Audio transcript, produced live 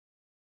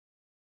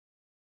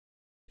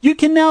You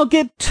can now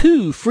get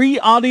 2 free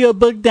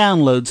audiobook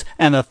downloads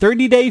and a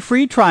 30-day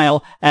free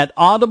trial at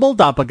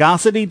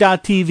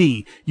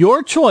audible.bogosity.tv.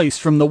 Your choice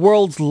from the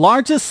world's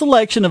largest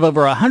selection of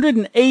over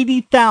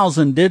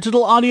 180,000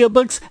 digital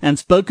audiobooks and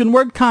spoken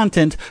word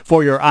content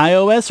for your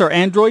iOS or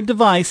Android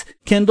device,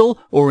 Kindle,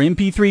 or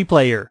MP3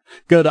 player.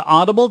 Go to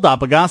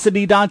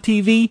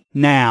audible.bogosity.tv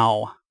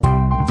now.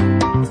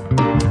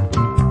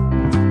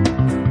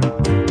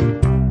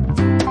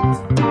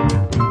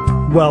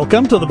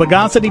 Welcome to the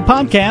Bogosity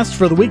Podcast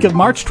for the week of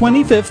March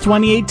 25th,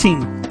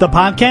 2018. The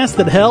podcast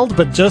that held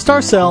but just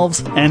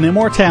ourselves and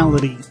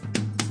immortality.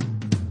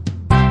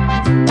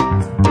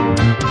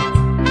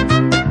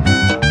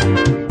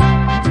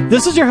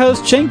 This is your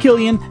host, Shane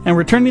Killian, and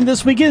returning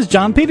this week is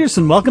John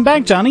Peterson. Welcome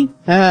back, Johnny.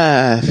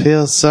 It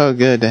feels so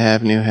good to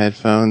have new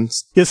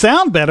headphones. You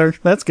sound better.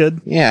 That's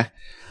good. Yeah.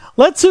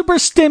 Let's super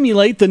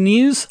stimulate the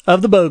news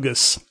of the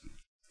bogus.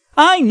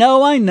 I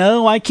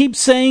know, I keep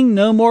saying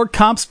no more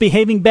cops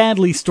behaving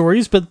badly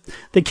stories, but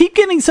they keep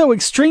getting so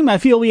extreme I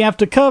feel we have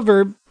to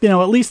cover,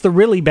 at least the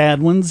really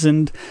bad ones,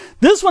 and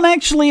this one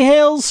actually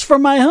hails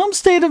from my home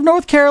state of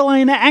North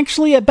Carolina,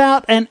 actually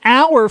about an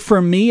hour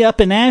from me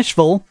up in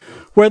Asheville,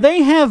 where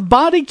they have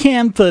body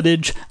cam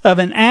footage of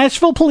an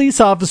Asheville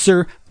police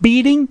officer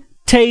beating,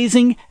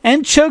 tasing,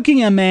 and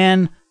choking a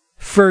man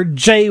for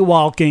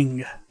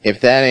jaywalking. If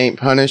that ain't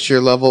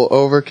Punisher level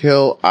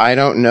overkill, I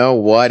don't know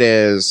what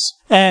is.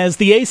 As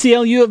the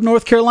ACLU of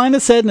North Carolina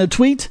said in a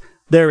tweet,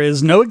 there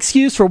is no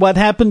excuse for what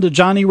happened to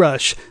Johnny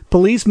Rush.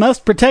 Police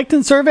must protect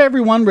and serve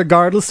everyone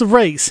regardless of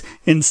race.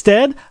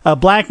 Instead, a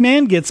black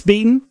man gets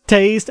beaten,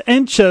 tased,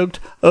 and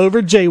choked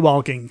over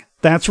jaywalking.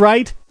 That's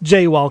right,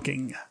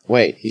 jaywalking.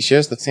 Wait, he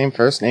shares the same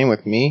first name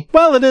with me?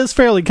 Well, it is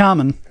fairly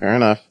common. Fair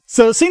enough.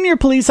 So, Senior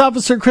Police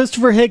Officer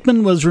Christopher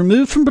Hickman was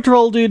removed from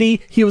patrol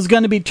duty. He was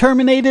going to be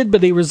terminated,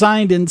 but he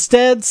resigned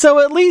instead, so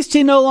at least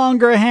he no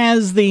longer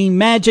has the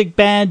magic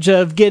badge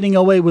of getting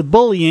away with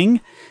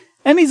bullying.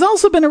 And he's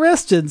also been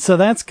arrested, so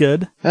that's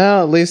good.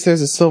 Well, at least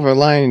there's a silver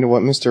lining to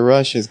what Mr.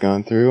 Rush has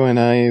gone through, and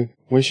I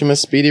wish him a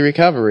speedy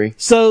recovery.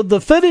 So,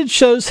 the footage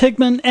shows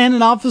Hickman and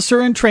an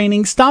officer in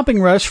training stopping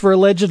Rush for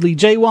allegedly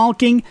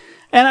jaywalking.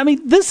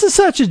 And this is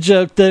such a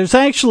joke. There's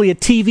actually a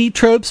TV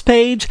tropes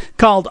page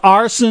called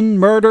Arson,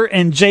 Murder,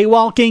 and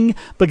Jaywalking,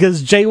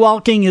 because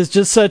jaywalking is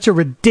just such a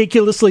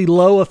ridiculously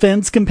low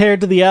offense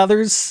compared to the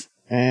others.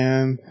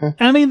 And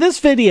this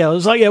video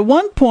is like, at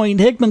one point,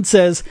 Hickman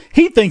says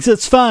he thinks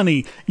it's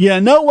funny. You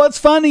know what's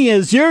funny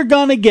is you're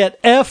gonna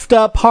get effed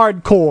up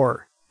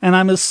hardcore. And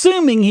I'm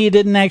assuming he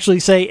didn't actually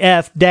say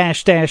F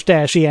dash dash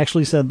dash. He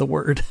actually said the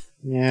word.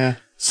 Yeah.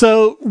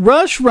 So,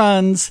 Rush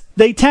runs,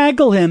 they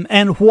tackle him,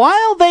 and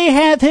while they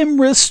have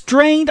him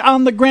restrained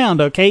on the ground,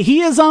 okay,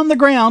 he is on the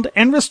ground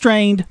and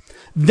restrained,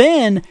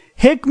 then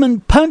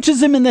Hickman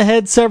punches him in the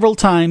head several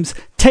times,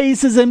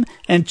 tases him,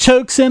 and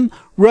chokes him.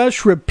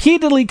 Rush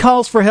repeatedly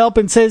calls for help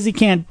and says he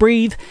can't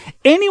breathe.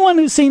 Anyone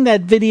who's seen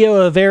that video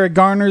of Eric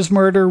Garner's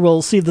murder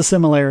will see the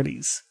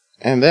similarities.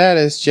 And that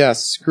is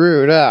just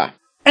screwed up.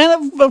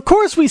 And of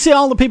course we see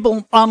all the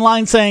people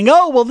online saying,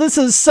 oh, well, this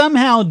is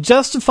somehow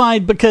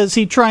justified because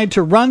he tried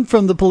to run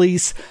from the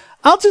police.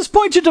 I'll just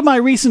point you to my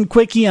recent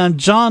quickie on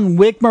John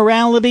Wick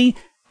morality.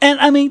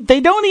 And they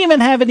don't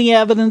even have any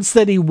evidence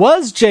that he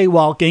was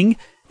jaywalking.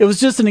 It was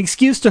just an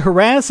excuse to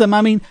harass him.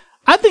 I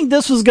think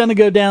this was going to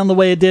go down the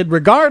way it did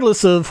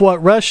regardless of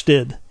what Rush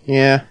did.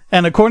 Yeah.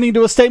 And according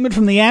to a statement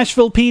from the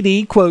Asheville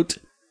PD, quote,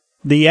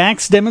 the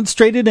acts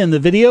demonstrated in the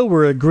video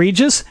were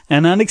egregious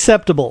and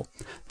unacceptable.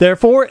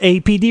 Therefore,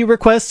 APD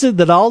requested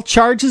that all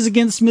charges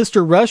against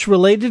Mr. Rush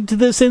related to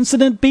this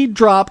incident be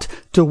dropped,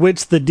 to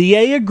which the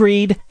DA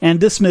agreed and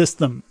dismissed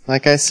them.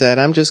 Like I said,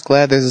 I'm just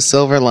glad there's a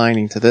silver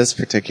lining to this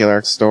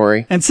particular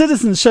story. And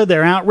citizens showed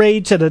their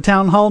outrage at a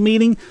town hall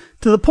meeting,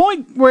 to the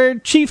point where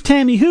Chief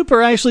Tammy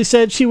Hooper actually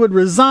said she would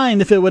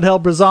resign if it would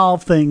help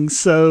resolve things.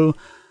 So,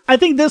 I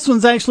think this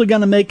one's actually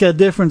going to make a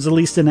difference, at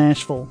least in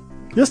Asheville.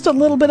 Just a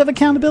little bit of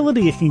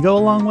accountability, it can go a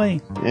long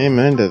way.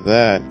 Amen to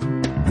that.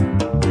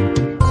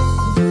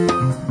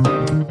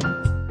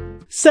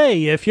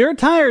 Say, if you're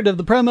tired of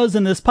the promos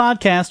in this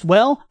podcast,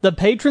 well, the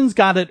patrons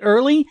got it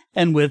early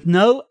and with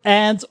no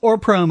ads or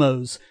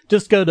promos.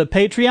 Just go to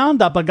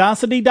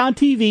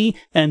patreon.bogosity.tv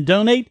and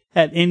donate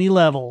at any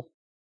level.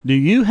 Do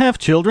you have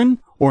children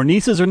or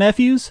nieces or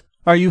nephews?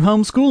 Are you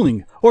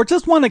homeschooling or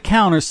just want to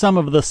counter some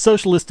of the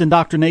socialist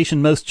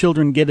indoctrination most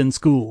children get in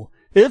school?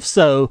 If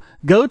so,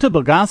 go to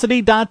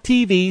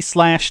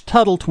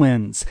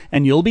bogosity.tv/TuttleTwins,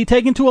 and you'll be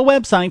taken to a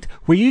website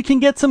where you can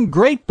get some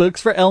great books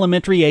for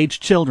elementary-age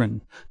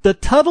children. The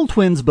Tuttle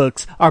Twins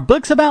books are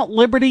books about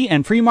liberty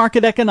and free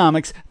market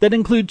economics that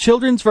include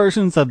children's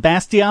versions of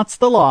Bastiat's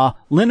The Law,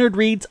 Leonard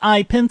Read's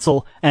I,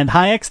 Pencil, and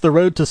Hayek's The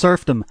Road to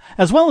Serfdom,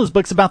 as well as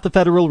books about the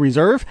Federal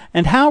Reserve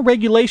and how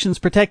regulations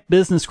protect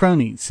business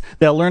cronies.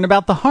 They'll learn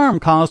about the harm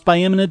caused by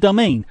eminent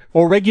domain,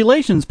 or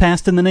regulations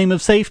passed in the name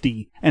of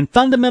safety, and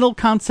fundamental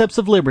concepts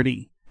of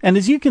liberty. And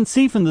as you can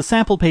see from the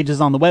sample pages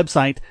on the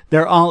website,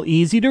 they're all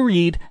easy to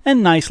read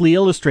and nicely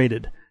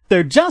illustrated.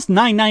 They're just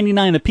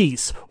 $9.99 a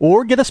piece,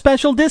 or get a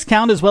special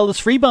discount as well as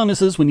free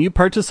bonuses when you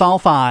purchase all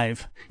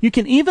 5. You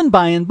can even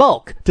buy in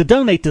bulk to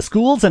donate to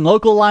schools and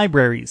local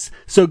libraries.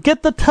 So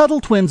get the Tuttle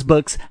Twins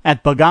books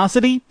at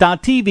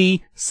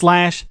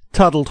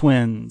bogosity.tv/Tuttle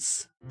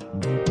Twins.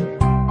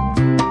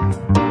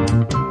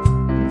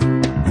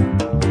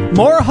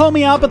 More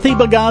homeopathy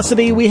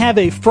Bogosity. We have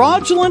a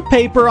fraudulent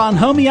paper on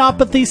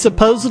homeopathy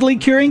supposedly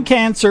curing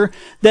cancer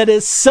that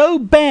is so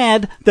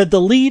bad that the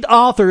lead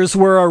authors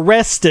were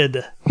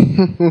arrested.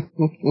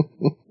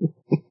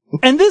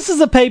 And this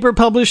is a paper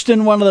published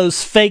in one of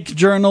those fake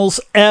journals,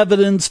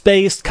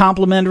 Evidence-Based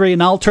Complementary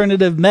and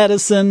Alternative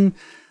Medicine.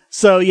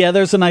 So yeah,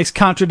 there's a nice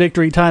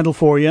contradictory title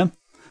for you.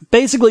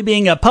 Basically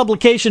being a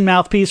publication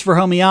mouthpiece for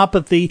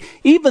homeopathy,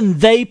 even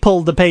they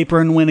pulled the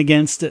paper and went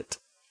against it.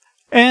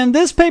 And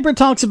this paper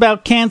talks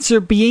about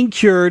cancer being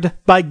cured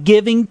by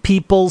giving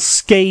people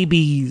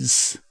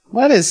scabies.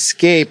 What is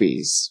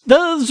scabies?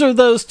 Those are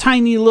those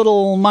tiny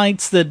little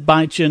mites that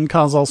bite you and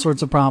cause all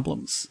sorts of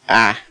problems.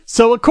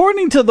 So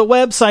according to the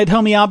website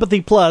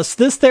Homeopathy Plus,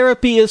 this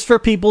therapy is for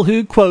people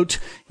who, quote,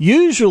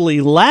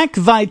 usually lack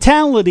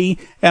vitality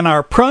and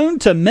are prone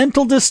to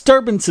mental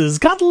disturbances.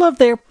 Gotta love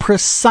their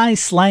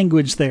precise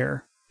language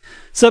there.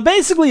 So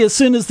basically, as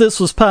soon as this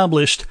was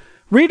published,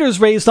 readers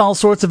raised all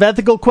sorts of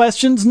ethical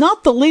questions,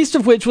 not the least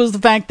of which was the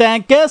fact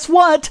that, guess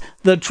what?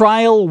 The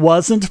trial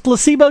wasn't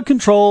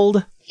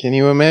placebo-controlled. Can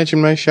you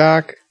imagine my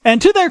shock? And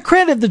to their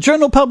credit, the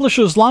journal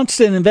publishers launched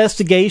an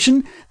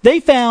investigation. They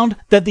found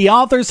that the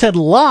authors had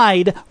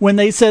lied when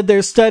they said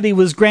their study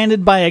was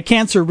granted by a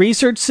cancer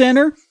research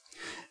center.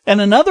 And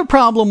another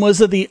problem was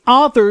that the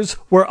authors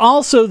were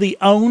also the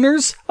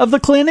owners of the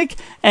clinic,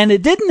 and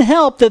it didn't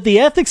help that the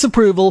ethics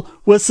approval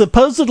was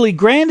supposedly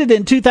granted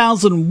in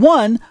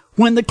 2001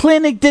 when the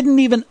clinic didn't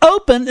even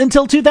open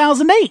until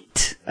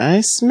 2008.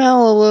 I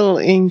smell a little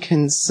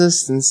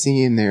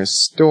inconsistency in their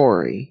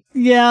story.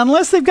 Yeah,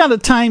 unless they've got a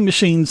time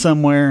machine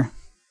somewhere.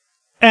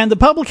 And the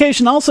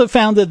publication also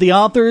found that the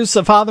authors,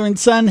 a father and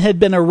son, had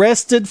been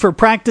arrested for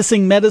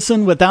practicing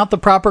medicine without the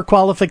proper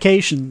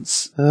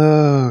qualifications.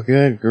 Oh,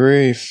 good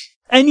grief.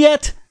 And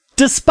yet,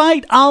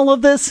 despite all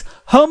of this,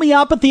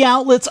 homeopathy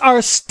outlets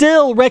are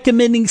still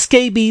recommending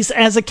scabies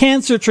as a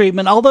cancer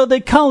treatment, although they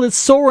call it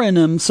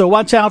sorinum, so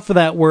watch out for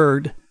that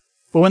word.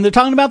 But when they're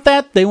talking about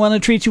that, they want to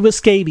treat you with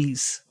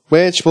scabies.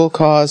 Which will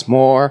cause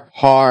more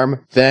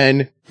harm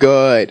than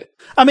good.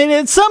 I mean,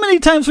 it's so many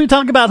times we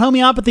talk about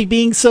homeopathy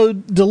being so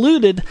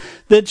diluted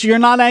that you're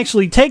not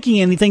actually taking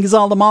anything because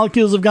all the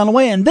molecules have gone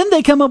away, and then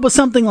they come up with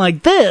something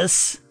like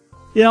this.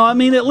 You know, I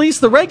mean, at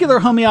least the regular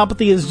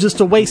homeopathy is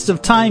just a waste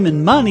of time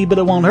and money, but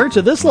it won't hurt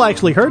you. This will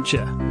actually hurt you.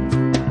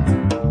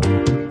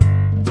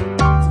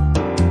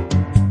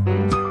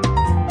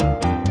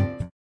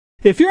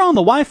 If you're on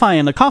the Wi-Fi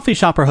in a coffee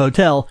shop or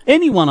hotel,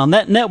 anyone on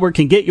that network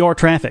can get your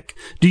traffic.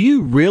 Do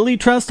you really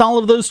trust all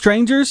of those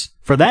strangers?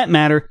 For that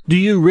matter, do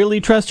you really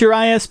trust your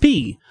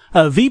ISP?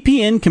 A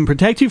VPN can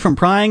protect you from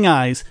prying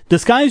eyes,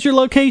 disguise your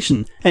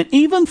location, and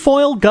even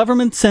foil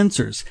government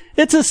censors.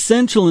 It's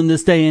essential in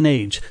this day and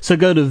age, so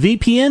go to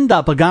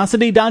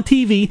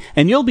vpn.bogosity.tv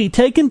and you'll be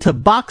taken to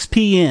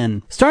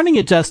BoxPN. Starting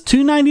at just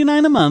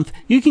 $2.99 a month,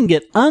 you can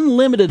get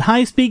unlimited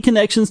high-speed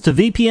connections to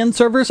VPN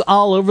servers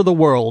all over the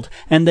world,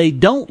 and they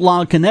don't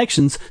log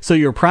connections, so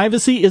your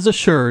privacy is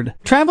assured.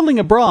 Traveling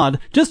abroad,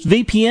 just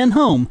VPN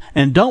home,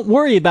 and don't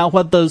worry about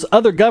what those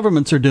other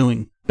governments are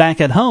doing.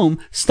 Back at home,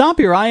 stop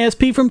your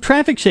ISP from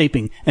traffic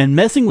shaping and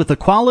messing with the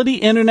quality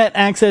internet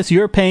access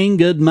you're paying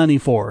good money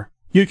for.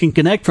 You can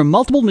connect from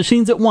multiple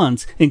machines at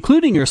once,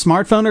 including your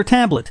smartphone or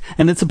tablet,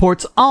 and it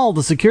supports all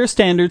the secure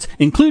standards,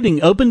 including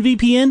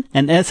OpenVPN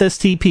and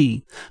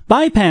SSTP.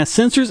 Bypass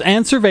censors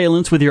and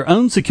surveillance with your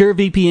own secure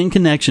VPN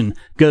connection.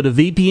 Go to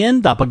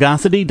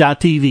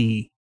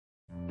vpn.bogosity.tv.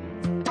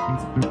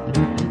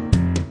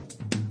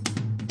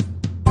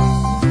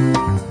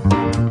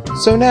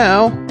 So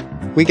now,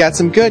 we got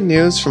some good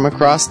news from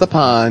across the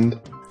pond.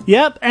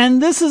 Yep, and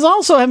this is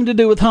also having to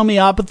do with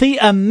homeopathy.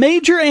 A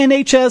major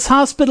NHS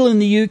hospital in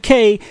the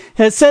UK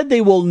has said they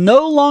will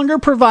no longer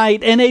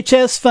provide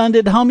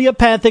NHS-funded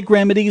homeopathic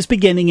remedies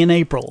beginning in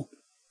April.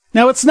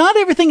 Now, it's not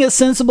everything a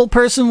sensible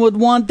person would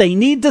want. They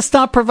need to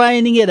stop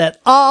providing it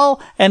at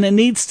all, and it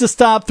needs to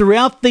stop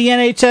throughout the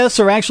NHS,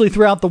 or actually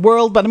throughout the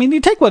world. But, I mean, you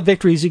take what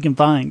victories you can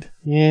find.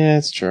 Yeah,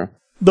 it's true.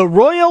 The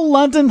Royal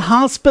London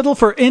Hospital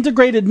for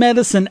Integrated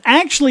Medicine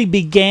actually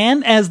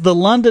began as the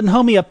London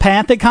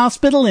Homeopathic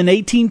Hospital in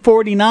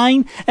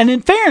 1849, and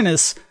in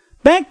fairness,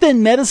 back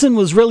then medicine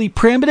was really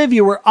primitive.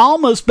 You were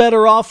almost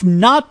better off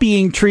not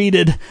being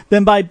treated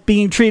than by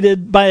being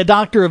treated by a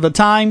doctor of the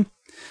time.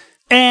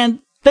 And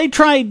they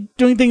tried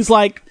doing things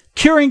like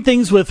curing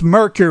things with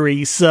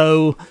mercury,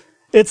 so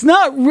it's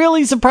not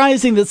really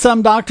surprising that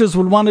some doctors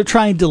would want to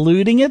try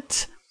diluting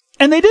it.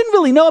 And they didn't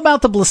really know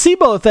about the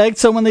placebo effect,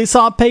 so when they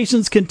saw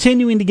patients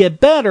continuing to get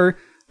better,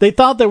 they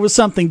thought there was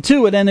something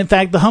to it, and in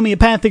fact the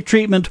homeopathic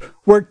treatment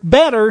worked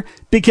better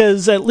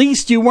because at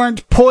least you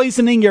weren't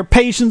poisoning your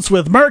patients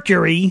with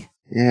mercury.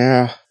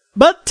 Yeah.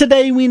 But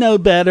today we know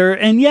better,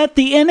 and yet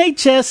the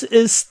NHS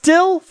is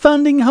still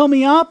funding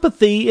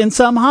homeopathy in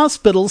some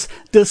hospitals,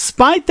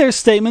 despite their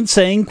statement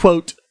saying,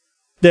 quote,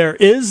 "There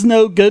is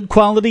no good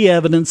quality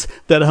evidence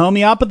that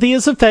homeopathy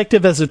is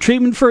effective as a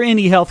treatment for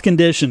any health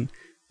condition.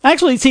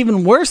 Actually, it's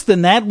even worse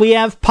than that. We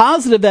have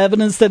positive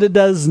evidence that it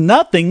does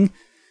nothing,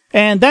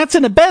 and that's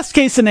in a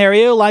best-case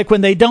scenario, like when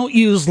they don't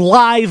use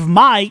live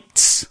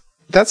mites."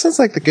 That sounds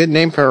like the good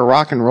name for a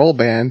rock and roll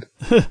band.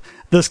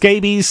 The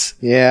Scabies.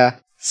 Yeah.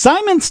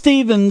 Simon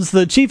Stevens,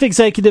 the chief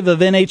executive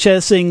of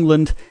NHS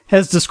England,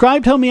 has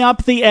described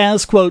homeopathy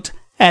as, quote,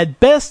 "at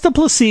best a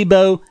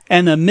placebo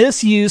and a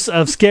misuse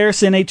of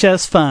scarce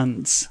NHS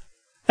funds."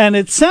 And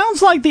it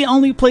sounds like the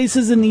only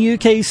places in the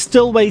UK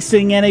still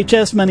wasting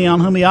NHS money on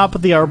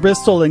homeopathy are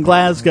Bristol and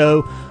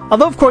Glasgow,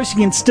 although of course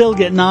you can still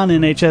get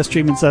non-NHS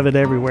treatments of it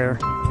everywhere.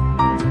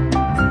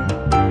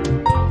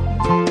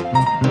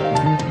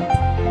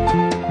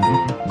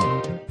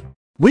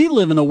 We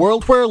live in a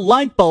world where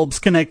light bulbs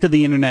connect to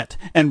the internet,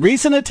 and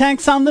recent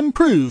attacks on them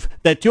prove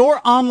that your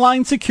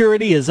online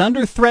security is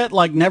under threat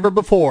like never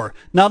before.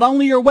 Not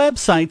only your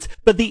websites,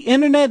 but the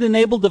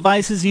internet-enabled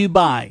devices you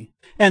buy.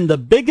 And the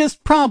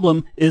biggest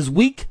problem is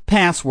weak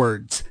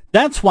passwords.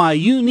 That's why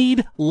you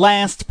need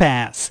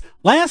LastPass.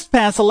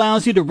 LastPass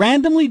allows you to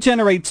randomly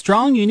generate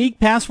strong, unique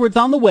passwords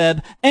on the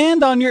web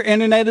and on your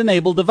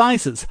internet-enabled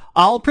devices,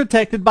 all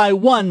protected by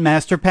one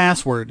master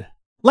password.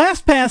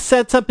 LastPass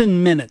sets up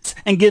in minutes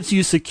and gives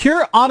you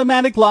secure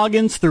automatic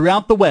logins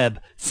throughout the web,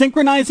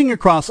 synchronizing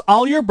across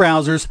all your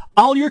browsers,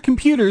 all your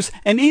computers,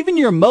 and even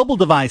your mobile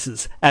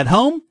devices, at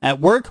home,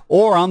 at work,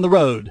 or on the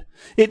road.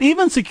 It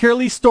even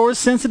securely stores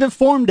sensitive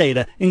form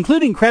data,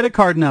 including credit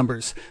card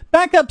numbers,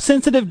 backup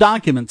sensitive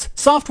documents,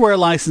 software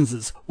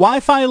licenses,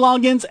 Wi-Fi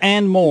logins,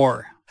 and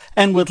more.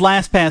 And with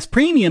LastPass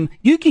Premium,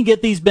 you can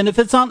get these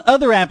benefits on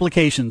other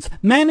applications,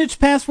 manage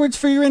passwords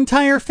for your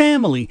entire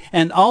family,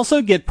 and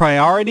also get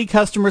priority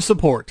customer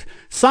support.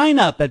 Sign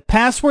up at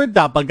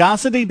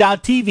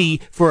password.bogosity.tv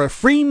for a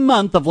free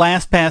month of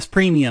LastPass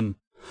Premium.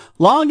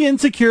 Log in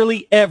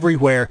securely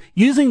everywhere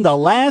using the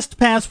last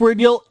password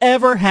you'll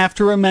ever have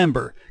to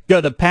remember.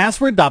 Go to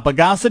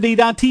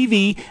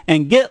password.bogosity.tv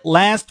and get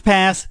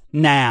LastPass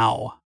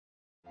now.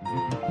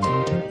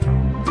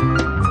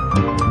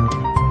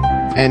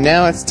 And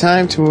now it's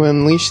time to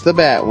unleash the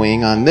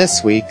Batwing on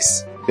this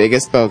week's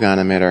biggest bogon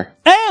emitter.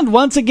 And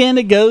once again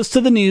it goes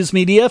to the news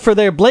media for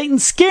their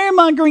blatant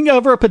scaremongering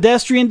over a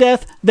pedestrian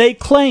death they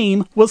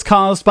claim was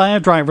caused by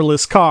a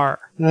driverless car.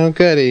 Oh,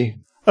 goody.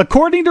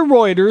 According to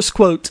Reuters,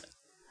 quote,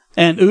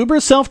 "An Uber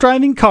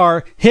self-driving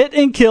car hit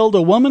and killed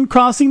a woman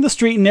crossing the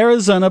street in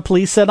Arizona,"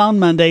 police said on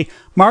Monday,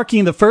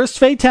 marking the first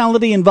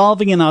fatality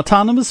involving an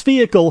autonomous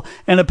vehicle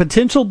and a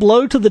potential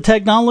blow to the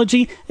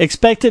technology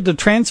expected to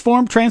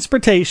transform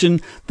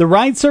transportation. The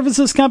ride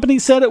services company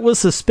said it was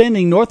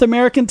suspending North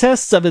American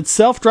tests of its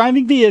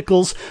self-driving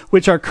vehicles,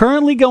 which are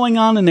currently going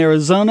on in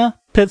Arizona,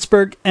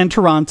 Pittsburgh, and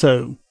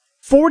Toronto.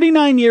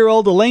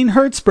 49-year-old Elaine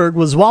Hertzberg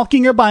was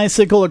walking her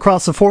bicycle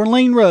across a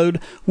 4-lane road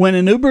when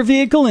an Uber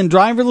vehicle in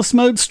driverless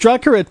mode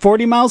struck her at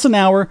 40 miles an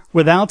hour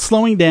without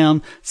slowing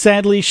down.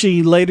 Sadly,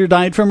 she later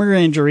died from her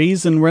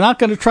injuries, and we're not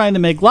going to try to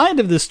make light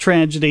of this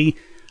tragedy.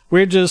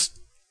 We're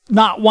just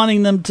not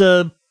wanting them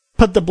to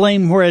put the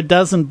blame where it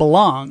doesn't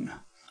belong.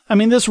 I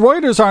mean, this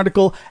Reuters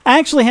article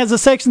actually has a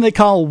section they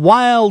call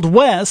Wild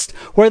West,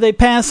 where they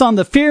pass on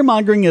the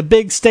fear-mongering of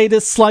big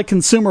statists like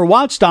Consumer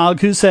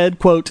Watchdog, who said,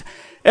 quote,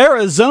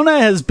 "Arizona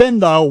has been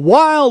the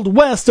Wild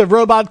West of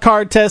robot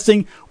car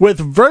testing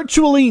with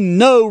virtually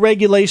no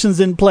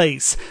regulations in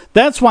place.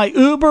 That's why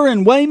Uber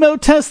and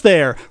Waymo test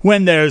there.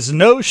 When there's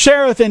no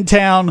sheriff in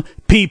town,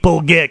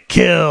 people get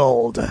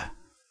killed."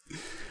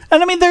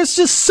 And I mean, there's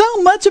just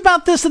so much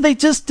about this that they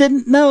just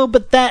didn't know,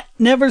 but that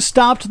never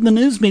stopped the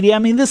news media. I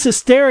mean, this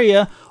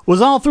hysteria was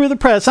all through the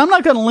press. I'm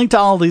not going to link to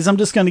all these. I'm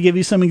just going to give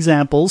you some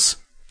examples.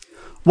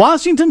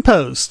 Washington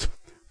Post.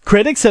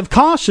 Critics have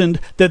cautioned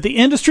that the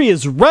industry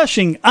is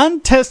rushing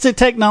untested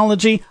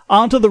technology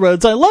onto the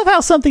roads. I love how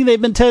something they've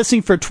been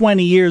testing for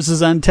 20 years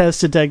is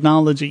untested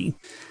technology.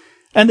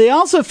 And they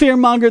also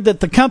fearmongered that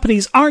the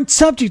companies aren't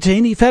subject to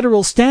any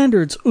federal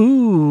standards.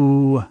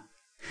 Ooh.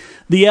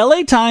 The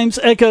LA Times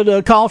echoed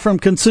a call from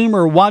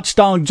consumer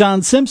watchdog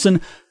John Simpson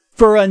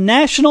for a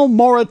national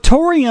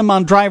moratorium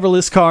on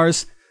driverless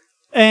cars.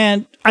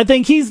 And I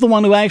think he's the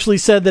one who actually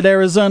said that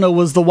Arizona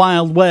was the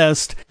Wild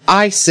West.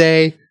 I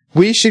say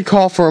we should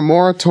call for a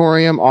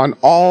moratorium on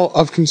all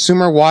of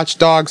Consumer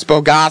Watchdog's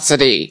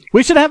Bogosity.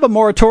 We should have a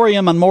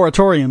moratorium on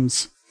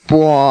moratoriums.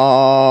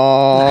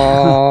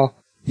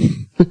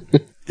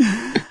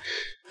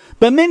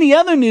 But many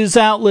other news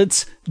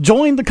outlets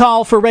joined the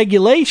call for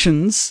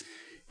regulations.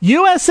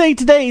 USA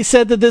Today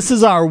said that this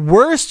is our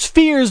worst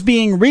fears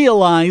being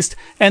realized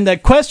and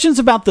that questions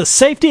about the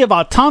safety of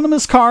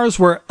autonomous cars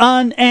were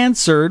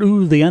unanswered.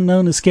 Ooh, the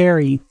unknown is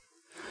scary.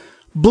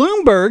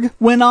 Bloomberg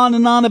went on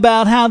and on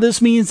about how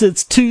this means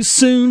it's too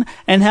soon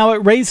and how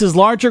it raises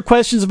larger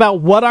questions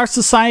about what our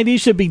society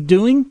should be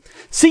doing.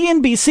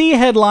 CNBC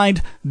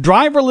headlined,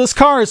 "Driverless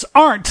cars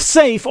aren't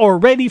safe or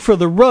ready for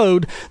the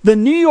road." The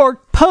New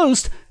York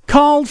Post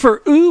called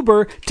for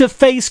Uber to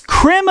face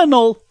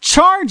criminal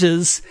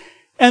charges.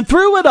 And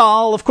through it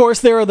all, of course,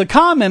 there are the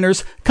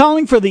commenters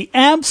calling for the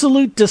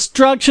absolute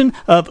destruction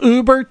of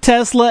Uber,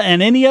 Tesla,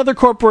 and any other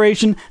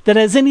corporation that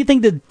has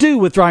anything to do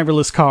with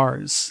driverless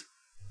cars.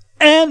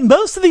 And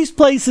most of these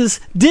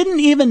places didn't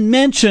even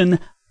mention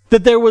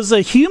that there was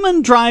a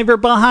human driver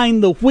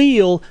behind the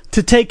wheel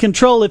to take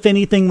control if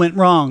anything went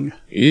wrong.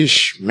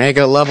 Yeesh,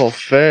 mega level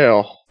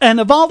fail. And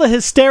of all the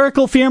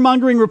hysterical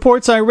fear-mongering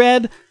reports I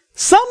read,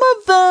 some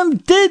of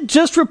them did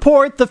just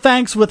report the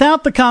facts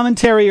without the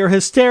commentary or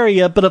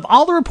hysteria, but of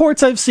all the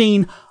reports I've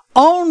seen,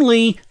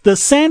 only the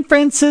San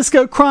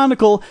Francisco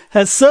Chronicle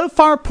has so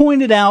far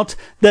pointed out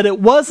that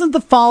it wasn't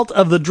the fault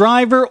of the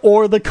driver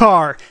or the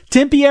car.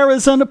 Tempe,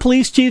 Arizona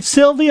Police Chief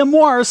Sylvia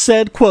Moore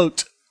said,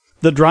 quote,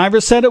 "The driver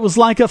said it was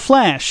like a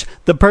flash.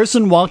 The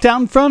person walked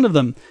out in front of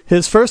them.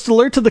 His first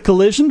alert to the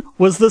collision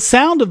was the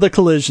sound of the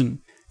collision.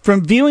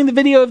 From viewing the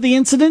video of the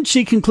incident,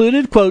 she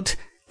concluded, quote,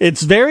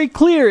 it's very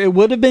clear it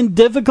would have been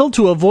difficult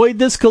to avoid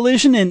this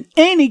collision in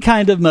any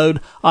kind of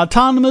mode,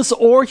 autonomous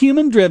or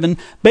human-driven,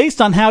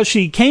 based on how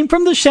she came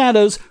from the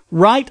shadows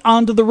right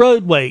onto the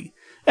roadway."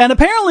 And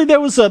apparently there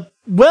was a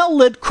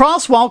well-lit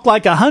crosswalk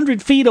like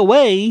 100 feet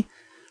away,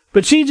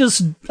 but she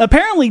just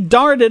apparently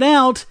darted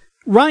out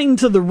right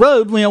into the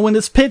road, when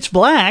it's pitch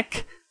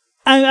black.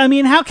 I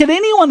mean, how could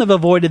anyone have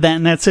avoided that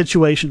in that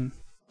situation?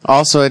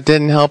 Also, it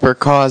didn't help her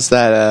cause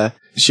that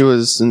she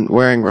was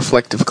wearing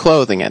reflective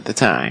clothing at the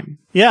time.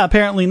 Yeah,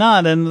 apparently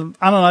not. And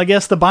I don't know, I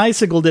guess the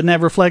bicycle didn't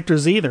have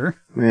reflectors either.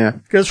 Yeah.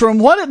 Because from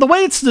the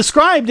way it's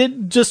described,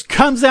 it just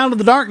comes out of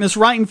the darkness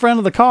right in front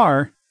of the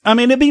car. I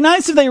mean, it'd be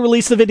nice if they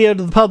released the video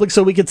to the public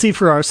so we could see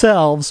for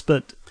ourselves,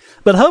 but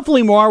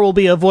hopefully Moore will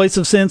be a voice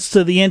of sense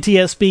to the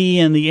NTSB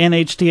and the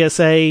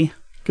NHTSA,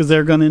 because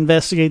they're going to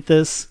investigate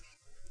this.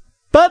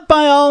 But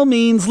by all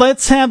means,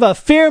 let's have a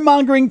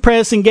fear-mongering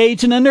press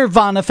engage in a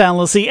nirvana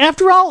fallacy.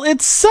 After all,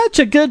 it's such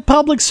a good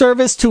public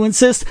service to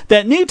insist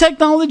that new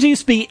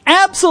technologies be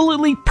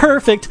absolutely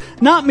perfect,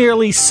 not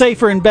merely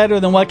safer and better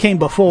than what came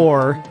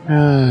before.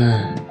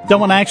 Don't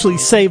want to actually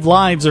save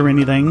lives or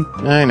anything.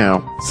 I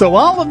know. So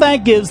all of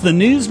that gives the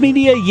news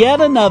media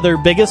yet another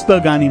biggest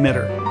bogon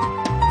emitter.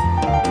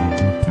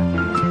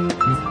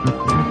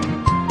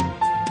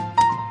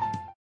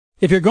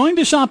 If you're going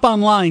to shop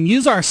online,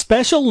 use our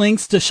special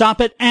links to shop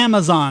at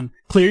Amazon.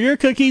 Clear your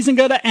cookies and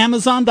go to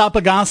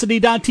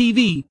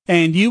amazon.bogosity.tv,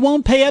 and you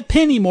won't pay a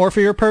penny more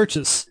for your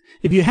purchase.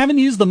 If you haven't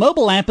used the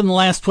mobile app in the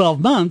last 12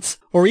 months,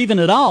 or even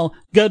at all,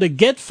 go to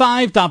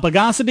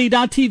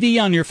get5.bogosity.tv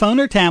on your phone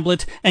or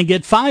tablet and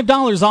get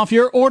 $5 off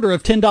your order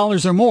of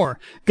 $10 or more.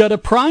 Go to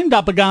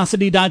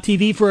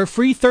prime.bogosity.tv for a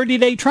free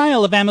 30-day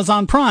trial of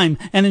Amazon Prime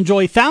and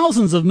enjoy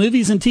thousands of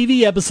movies and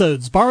TV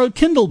episodes, borrowed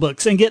Kindle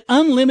books, and get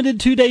unlimited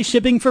 2-day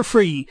shipping for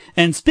free.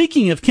 And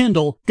speaking of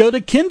Kindle, go to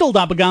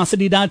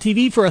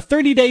kindle.bogosity.tv for a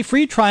 30-day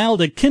free trial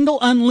to Kindle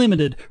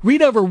Unlimited.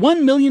 Read over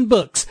 1 million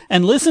books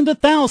and listen to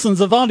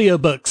thousands of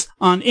audiobooks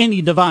on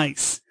any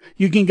device.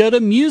 You can go to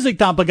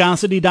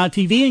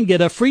music.bogosity.tv and get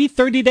a free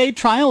 30-day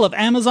trial of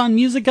Amazon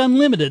Music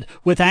Unlimited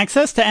with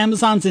access to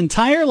Amazon's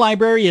entire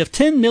library of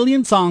 10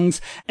 million songs,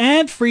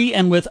 ad-free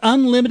and with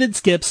unlimited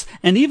skips,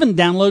 and even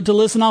download to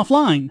listen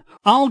offline.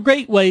 All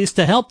great ways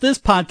to help this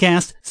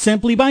podcast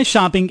simply by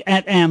shopping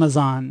at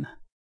Amazon.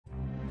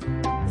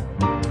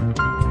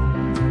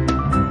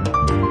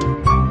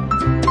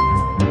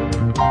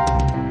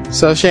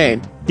 So,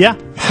 Shane. Yeah?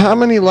 How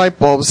many light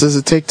bulbs does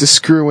it take to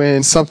screw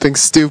in something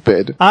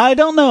stupid? I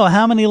don't know.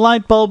 How many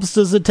light bulbs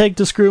does it take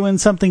to screw in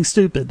something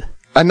stupid?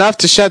 Enough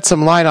to shed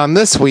some light on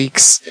this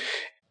week's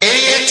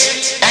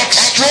Idiot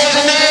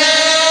Extraordinaire!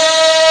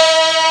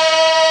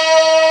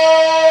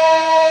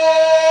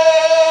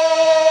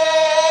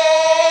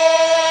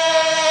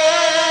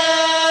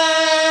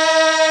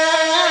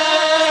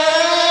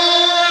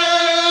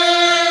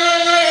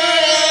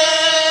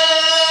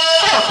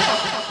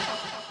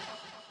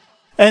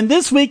 And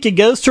this week it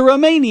goes to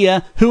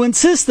Romania, who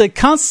insists that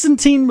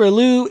Constantin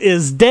Relu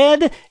is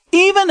dead,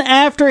 even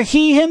after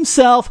he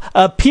himself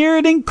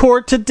appeared in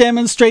court to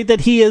demonstrate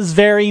that he is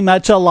very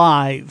much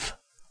alive.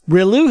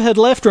 Relu had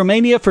left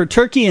Romania for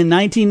Turkey in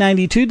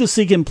 1992 to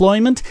seek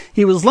employment.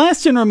 He was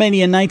last in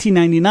Romania in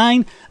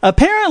 1999.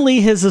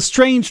 Apparently, his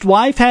estranged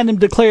wife had him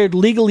declared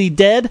legally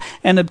dead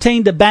and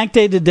obtained a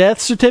backdated death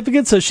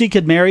certificate so she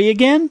could marry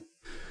again.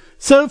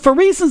 So, for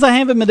reasons I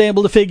haven't been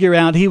able to figure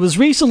out, he was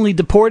recently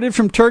deported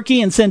from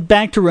Turkey and sent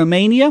back to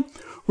Romania.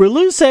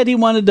 Relu said he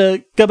wanted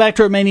to go back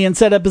to Romania and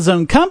set up his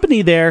own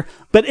company there,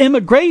 but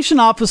immigration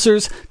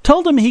officers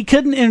told him he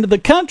couldn't enter the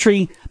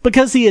country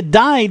because he had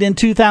died in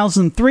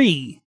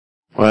 2003.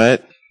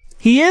 What?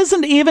 He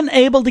isn't even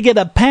able to get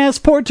a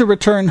passport to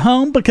return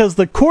home because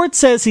the court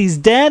says he's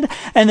dead,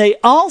 and they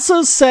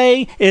also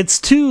say it's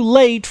too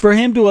late for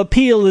him to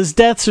appeal his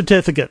death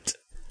certificate.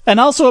 And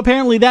also,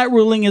 apparently, that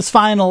ruling is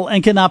final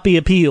and cannot be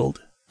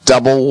appealed.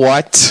 Double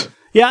what?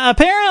 Yeah,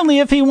 apparently,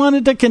 if he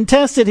wanted to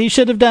contest it, he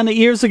should have done it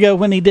years ago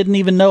when he didn't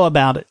even know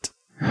about it.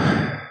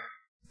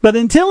 But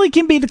until he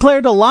can be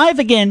declared alive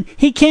again,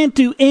 he can't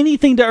do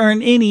anything to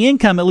earn any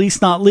income, at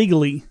least not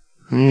legally.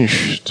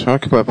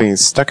 Talk about being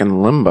stuck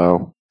in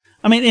limbo.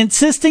 I mean,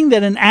 insisting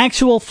that an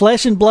actual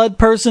flesh and blood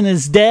person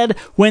is dead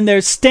when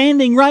they're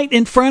standing right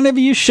in front of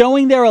you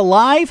showing they're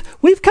alive?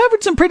 We've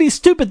covered some pretty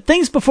stupid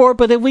things before,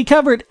 but have we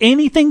covered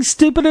anything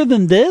stupider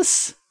than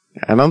this?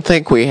 I don't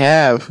think we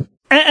have.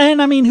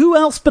 And I mean, who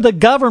else but a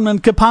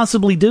government could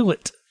possibly do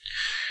it?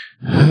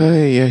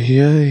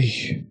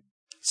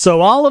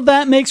 So all of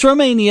that makes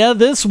Romania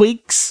this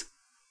week's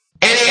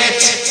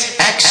Idiot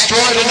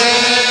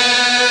Extraordinaire!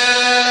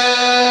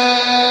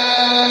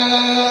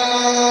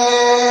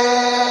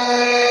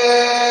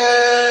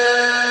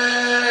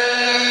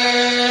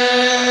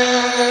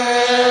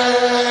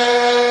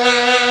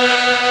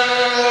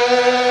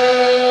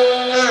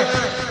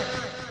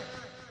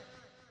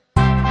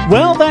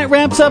 Well, that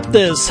wraps up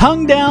this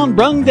hung down,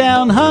 brung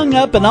down, hung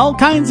up, and all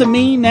kinds of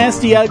mean,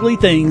 nasty, ugly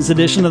things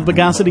edition of the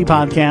Bogosity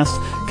Podcast.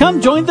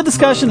 Come join the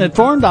discussion at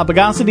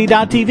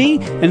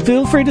forum.bogosity.tv and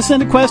feel free to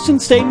send a question,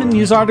 statement,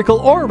 news article,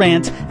 or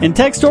rant in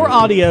text or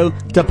audio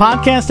to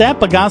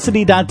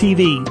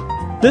podcast@bogosity.tv.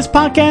 This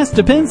podcast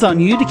depends on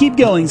you to keep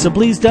going, so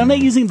please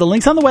donate using the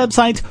links on the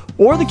website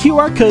or the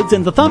QR codes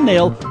in the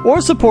thumbnail,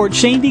 or support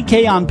Shane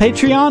DK on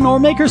Patreon or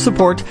Maker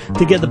Support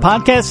to get the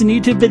podcast and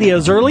YouTube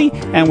videos early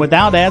and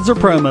without ads or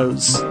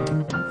promos.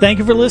 Thank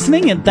you for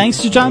listening, and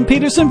thanks to John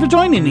Peterson for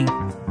joining me.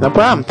 No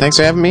problem. Thanks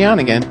for having me on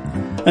again.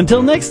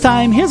 Until next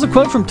time, here's a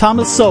quote from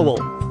Thomas Sowell.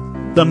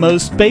 The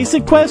most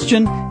basic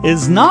question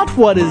is not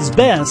what is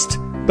best,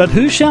 but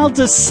who shall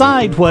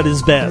decide what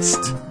is best.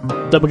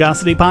 The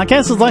Bogosity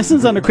Podcast is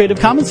licensed under Creative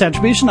Commons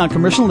Attribution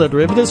Non-Commercial No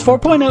Derivatives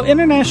 4.0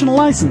 International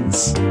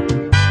License.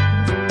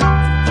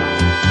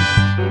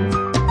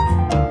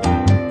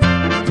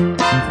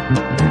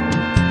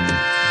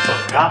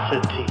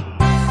 Bogosity.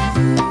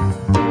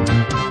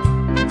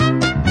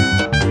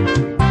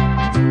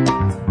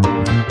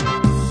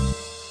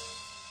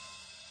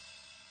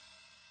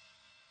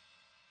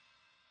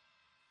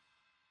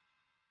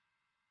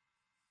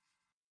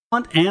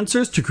 Want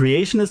answers to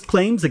creationist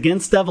claims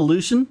against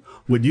evolution?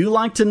 Would you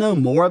like to know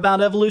more about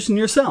evolution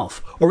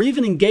yourself, or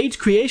even engage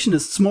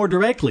creationists more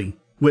directly,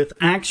 with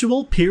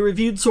actual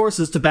peer-reviewed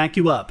sources to back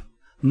you up?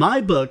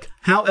 My book,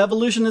 How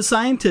Evolution is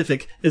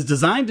Scientific, is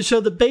designed to show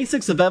the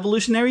basics of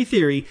evolutionary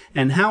theory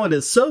and how it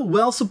is so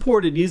well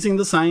supported using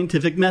the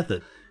scientific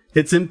method.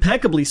 It's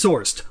impeccably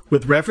sourced,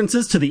 with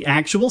references to the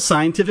actual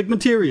scientific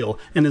material,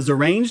 and is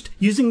arranged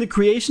using the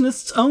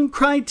creationists' own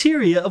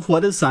criteria of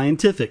what is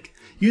scientific.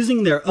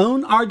 Using their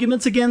own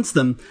arguments against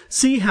them,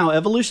 see how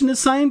evolution is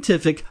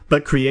scientific,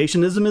 but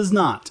creationism is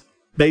not,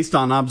 based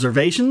on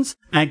observations,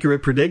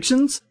 accurate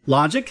predictions,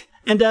 logic,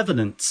 and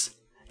evidence.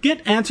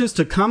 Get answers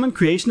to common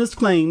creationist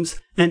claims,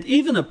 and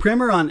even a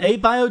primer on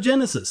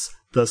abiogenesis,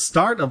 the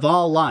start of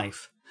all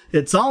life.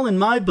 It's all in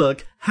my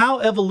book, How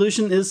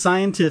Evolution is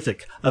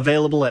Scientific,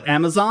 available at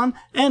Amazon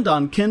and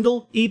on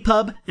Kindle,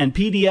 EPUB, and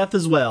PDF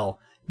as well.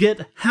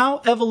 Get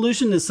How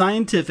Evolution is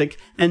Scientific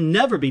and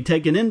never be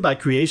taken in by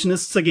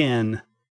creationists again.